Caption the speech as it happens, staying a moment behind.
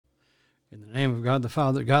In the name of God the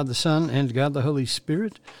Father, God the Son, and God the Holy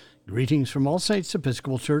Spirit, greetings from All Saints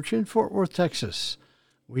Episcopal Church in Fort Worth, Texas.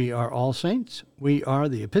 We are All Saints. We are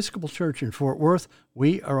the Episcopal Church in Fort Worth.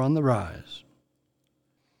 We are on the rise.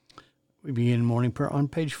 We begin morning prayer on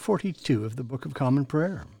page 42 of the Book of Common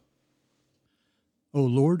Prayer. O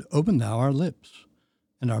Lord, open thou our lips,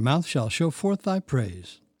 and our mouth shall show forth thy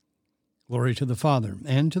praise. Glory to the Father,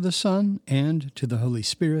 and to the Son, and to the Holy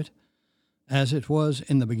Spirit, as it was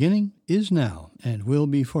in the beginning, is now, and will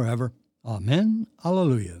be forever. Amen.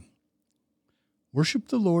 Alleluia. Worship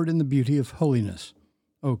the Lord in the beauty of holiness.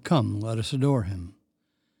 O come, let us adore him.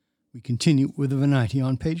 We continue with the Venite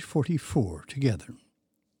on page 44 together.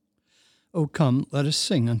 O come, let us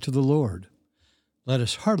sing unto the Lord. Let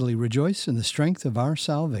us heartily rejoice in the strength of our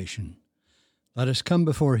salvation. Let us come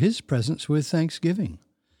before his presence with thanksgiving,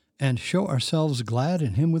 and show ourselves glad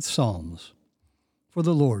in him with psalms. For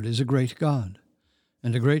the Lord is a great God,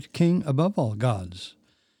 and a great King above all gods.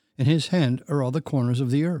 In his hand are all the corners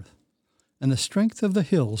of the earth, and the strength of the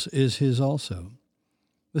hills is his also.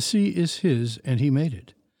 The sea is his, and he made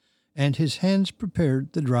it, and his hands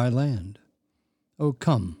prepared the dry land. O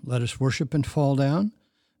come, let us worship and fall down,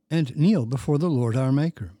 and kneel before the Lord our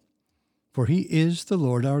Maker. For he is the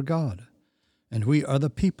Lord our God, and we are the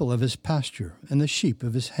people of his pasture, and the sheep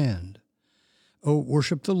of his hand. O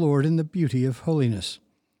worship the Lord in the beauty of holiness.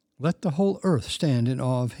 Let the whole earth stand in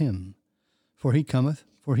awe of him. For he cometh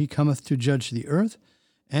to judge the earth,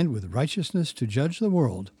 and with righteousness to judge the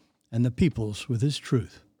world, and the peoples with his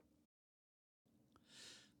truth.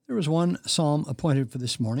 There is one psalm appointed for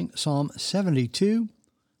this morning, Psalm 72,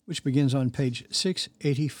 which begins on page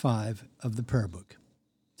 685 of the prayer book.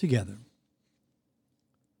 Together.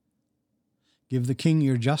 Give the king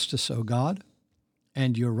your justice, O God,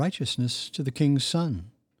 and your righteousness to the king's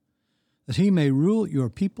son, that he may rule your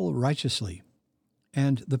people righteously,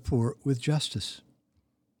 and the poor with justice,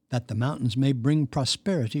 that the mountains may bring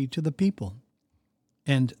prosperity to the people,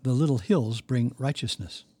 and the little hills bring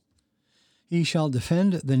righteousness. He shall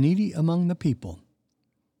defend the needy among the people.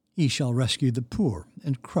 He shall rescue the poor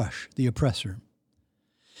and crush the oppressor.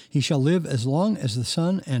 He shall live as long as the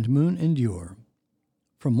sun and moon endure,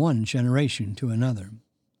 from one generation to another.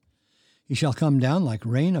 He shall come down like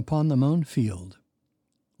rain upon the mown field,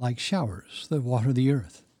 like showers that water the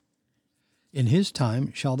earth. In his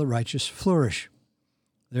time shall the righteous flourish.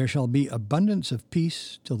 There shall be abundance of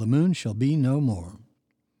peace till the moon shall be no more.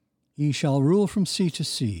 He shall rule from sea to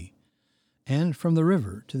sea, and from the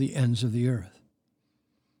river to the ends of the earth.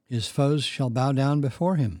 His foes shall bow down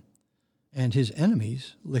before him, and his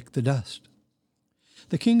enemies lick the dust.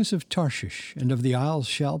 The kings of Tarshish and of the isles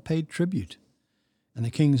shall pay tribute, and the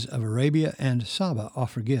kings of Arabia and Saba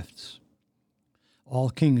offer gifts. All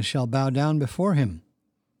kings shall bow down before him,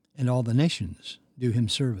 and all the nations do him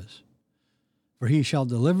service. For he shall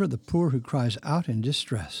deliver the poor who cries out in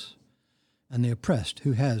distress, and the oppressed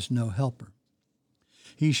who has no helper.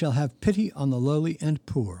 He shall have pity on the lowly and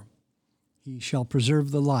poor. He shall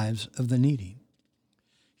preserve the lives of the needy.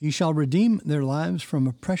 He shall redeem their lives from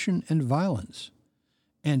oppression and violence,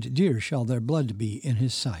 and dear shall their blood be in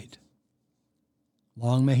his sight.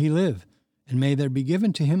 Long may he live, and may there be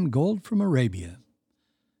given to him gold from Arabia.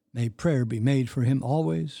 May prayer be made for him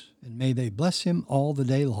always, and may they bless him all the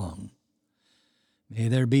day long. May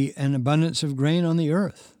there be an abundance of grain on the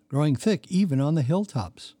earth, growing thick even on the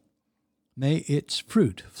hilltops. May its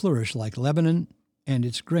fruit flourish like Lebanon, and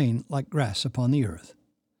its grain like grass upon the earth.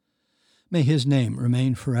 May his name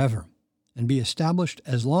remain forever, and be established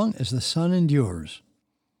as long as the sun endures.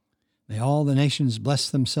 May all the nations bless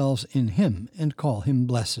themselves in him and call him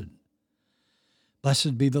blessed.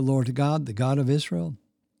 Blessed be the Lord God, the God of Israel,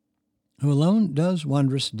 who alone does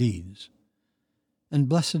wondrous deeds. And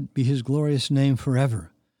blessed be his glorious name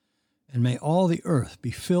forever, and may all the earth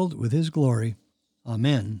be filled with his glory.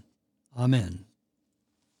 Amen. Amen.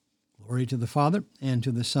 Glory to the Father, and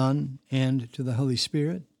to the Son, and to the Holy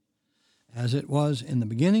Spirit, as it was in the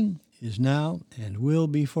beginning, is now, and will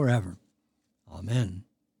be forever. Amen.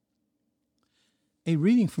 A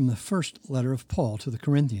reading from the first letter of Paul to the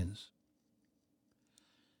Corinthians.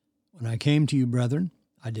 When I came to you, brethren,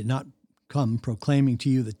 I did not come proclaiming to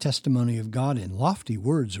you the testimony of God in lofty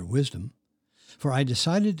words or wisdom, for I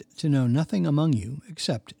decided to know nothing among you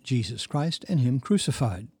except Jesus Christ and him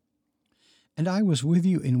crucified. And I was with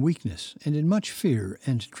you in weakness and in much fear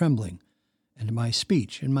and trembling, and my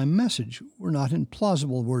speech and my message were not in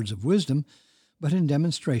plausible words of wisdom, but in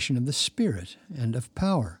demonstration of the Spirit and of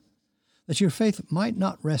power, that your faith might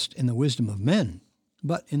not rest in the wisdom of men,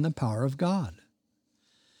 but in the power of God.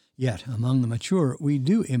 Yet among the mature we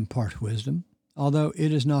do impart wisdom, although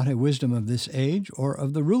it is not a wisdom of this age or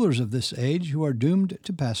of the rulers of this age who are doomed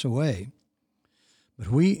to pass away. But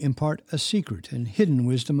we impart a secret and hidden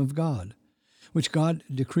wisdom of God, which God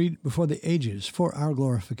decreed before the ages for our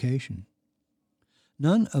glorification.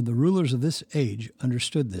 None of the rulers of this age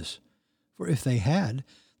understood this, for if they had,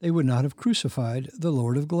 they would not have crucified the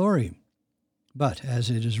Lord of glory. But, as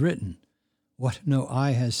it is written, what no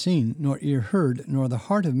eye has seen, nor ear heard, nor the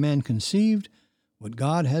heart of man conceived, what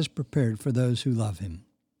God has prepared for those who love him.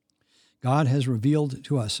 God has revealed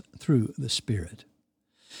to us through the Spirit.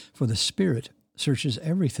 For the Spirit searches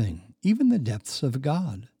everything, even the depths of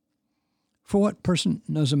God. For what person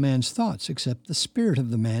knows a man's thoughts except the spirit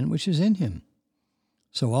of the man which is in him?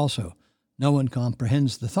 So also, no one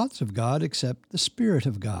comprehends the thoughts of God except the Spirit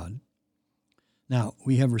of God. Now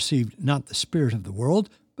we have received not the spirit of the world,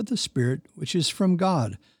 but the Spirit which is from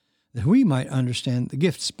God, that we might understand the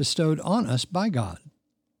gifts bestowed on us by God.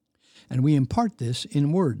 And we impart this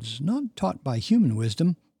in words, not taught by human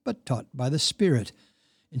wisdom, but taught by the Spirit,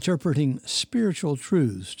 interpreting spiritual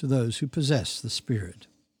truths to those who possess the Spirit.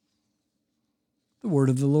 The word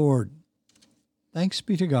of the Lord. Thanks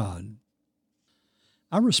be to God.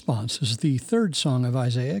 Our response is the third song of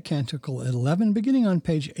Isaiah, Canticle 11, beginning on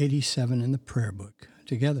page 87 in the prayer book.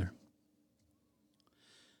 Together.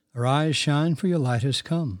 Arise, shine, for your light has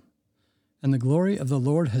come, and the glory of the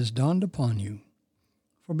Lord has dawned upon you.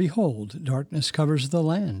 For behold, darkness covers the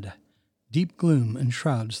land, deep gloom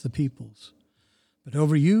enshrouds the peoples. But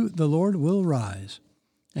over you the Lord will rise,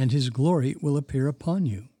 and his glory will appear upon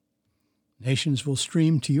you. Nations will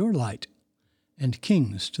stream to your light, and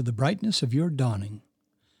kings to the brightness of your dawning.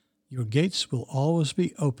 Your gates will always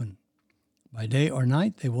be open. By day or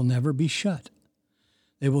night they will never be shut.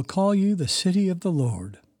 They will call you the city of the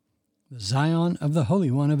Lord, the Zion of the Holy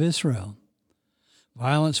One of Israel.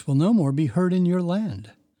 Violence will no more be heard in your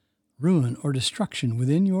land, ruin or destruction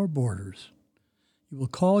within your borders. You will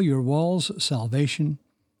call your walls salvation,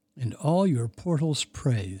 and all your portals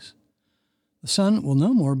praise. The sun will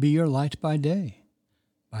no more be your light by day.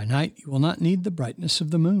 By night you will not need the brightness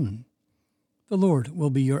of the moon. The Lord will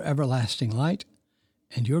be your everlasting light,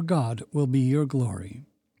 and your God will be your glory.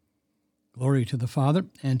 Glory to the Father,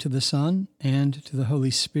 and to the Son, and to the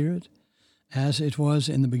Holy Spirit, as it was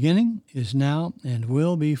in the beginning, is now, and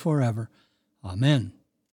will be forever. Amen.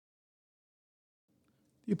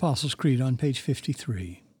 The Apostles' Creed on page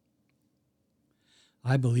 53.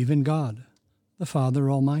 I believe in God, the Father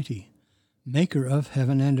Almighty, maker of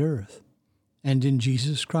heaven and earth, and in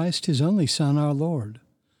Jesus Christ, his only Son, our Lord,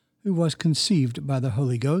 who was conceived by the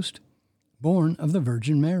Holy Ghost, born of the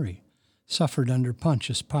Virgin Mary, suffered under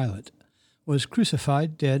Pontius Pilate, was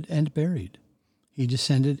crucified, dead, and buried. He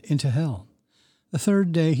descended into hell. The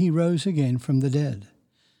third day he rose again from the dead.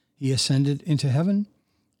 He ascended into heaven,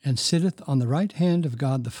 and sitteth on the right hand of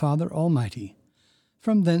God the Father Almighty.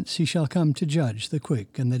 From thence he shall come to judge the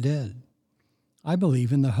quick and the dead. I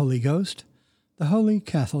believe in the Holy Ghost, the Holy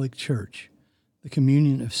Catholic Church, the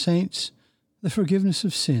communion of saints, the forgiveness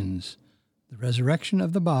of sins, the resurrection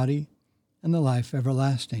of the body, and the life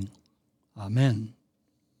everlasting. Amen.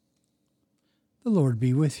 The Lord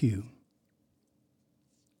be with you.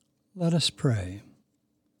 Let us pray.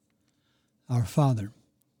 Our Father,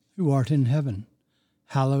 who art in heaven,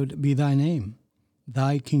 hallowed be thy name.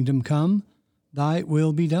 Thy kingdom come, thy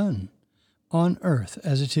will be done, on earth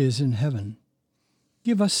as it is in heaven.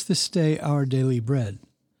 Give us this day our daily bread,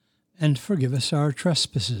 and forgive us our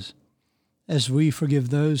trespasses, as we forgive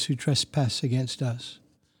those who trespass against us.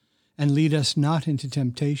 And lead us not into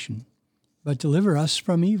temptation, but deliver us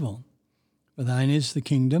from evil. For thine is the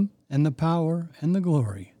kingdom, and the power, and the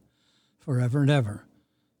glory, forever and ever.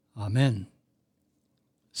 Amen.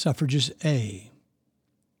 Suffrages A.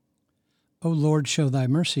 O Lord, show thy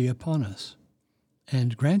mercy upon us,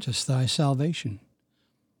 and grant us thy salvation.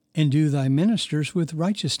 Endue thy ministers with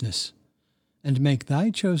righteousness, and make thy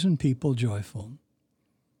chosen people joyful.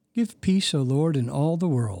 Give peace, O Lord, in all the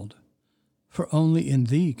world, for only in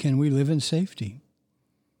thee can we live in safety.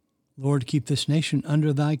 Lord, keep this nation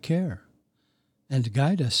under thy care, and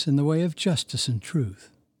guide us in the way of justice and truth.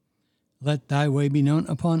 Let thy way be known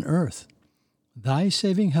upon earth, thy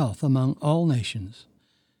saving health among all nations.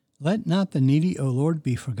 Let not the needy, O Lord,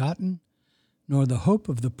 be forgotten, nor the hope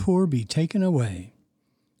of the poor be taken away.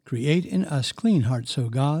 Create in us clean hearts, O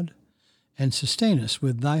God, and sustain us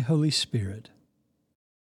with thy Holy Spirit.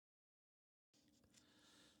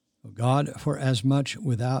 O God, for as much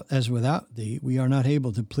without thee we are not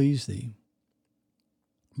able to please thee,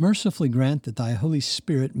 mercifully grant that thy Holy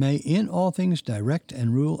Spirit may in all things direct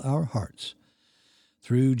and rule our hearts.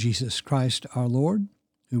 Through Jesus Christ our Lord,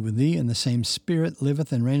 who with thee in the same Spirit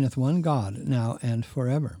liveth and reigneth one God, now and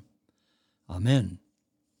forever. Amen.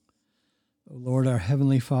 O Lord, our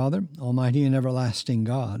heavenly Father, almighty and everlasting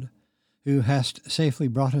God, who hast safely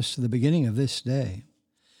brought us to the beginning of this day,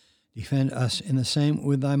 defend us in the same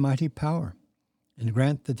with thy mighty power, and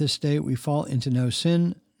grant that this day we fall into no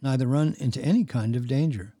sin, neither run into any kind of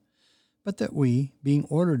danger, but that we, being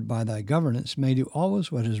ordered by thy governance, may do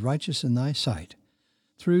always what is righteous in thy sight,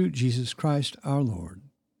 through Jesus Christ our Lord.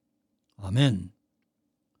 Amen.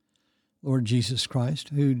 Lord Jesus Christ,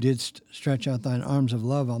 who didst stretch out thine arms of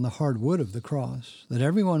love on the hard wood of the cross, that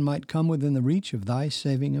everyone might come within the reach of thy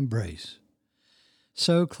saving embrace,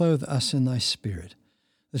 so clothe us in thy Spirit,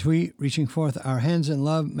 that we, reaching forth our hands in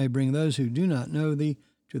love, may bring those who do not know thee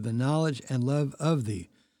to the knowledge and love of thee,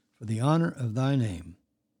 for the honor of thy name.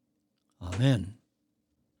 Amen.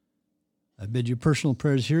 I bid you personal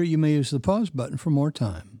prayers here. You may use the pause button for more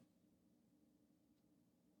time.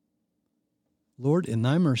 Lord, in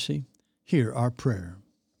thy mercy, hear our prayer.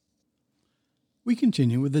 We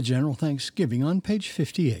continue with the general thanksgiving on page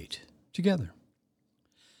 58, together.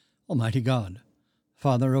 Almighty God,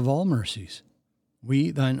 Father of all mercies, we,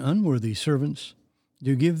 thine unworthy servants,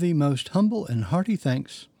 do give thee most humble and hearty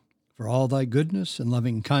thanks for all thy goodness and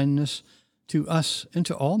loving kindness to us and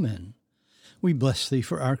to all men. We bless thee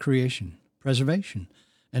for our creation, preservation,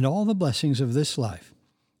 and all the blessings of this life,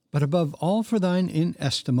 but above all for thine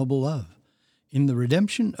inestimable love, in the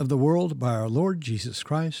redemption of the world by our Lord Jesus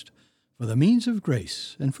Christ, for the means of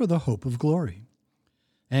grace and for the hope of glory.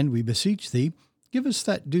 And we beseech thee, give us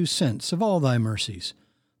that due sense of all thy mercies,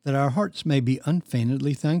 that our hearts may be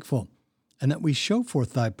unfeignedly thankful, and that we show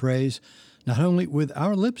forth thy praise, not only with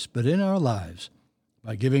our lips but in our lives,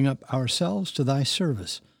 by giving up ourselves to thy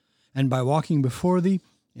service, and by walking before thee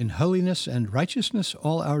in holiness and righteousness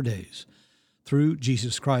all our days, through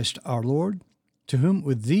Jesus Christ our Lord, to whom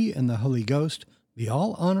with thee and the Holy Ghost be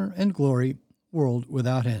all honor and glory, world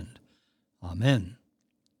without end. Amen.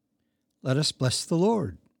 Let us bless the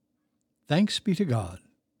Lord. Thanks be to God.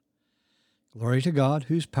 Glory to God,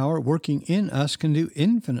 whose power working in us can do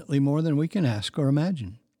infinitely more than we can ask or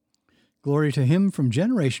imagine. Glory to him from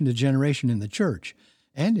generation to generation in the church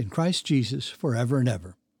and in Christ Jesus forever and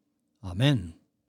ever. Amen.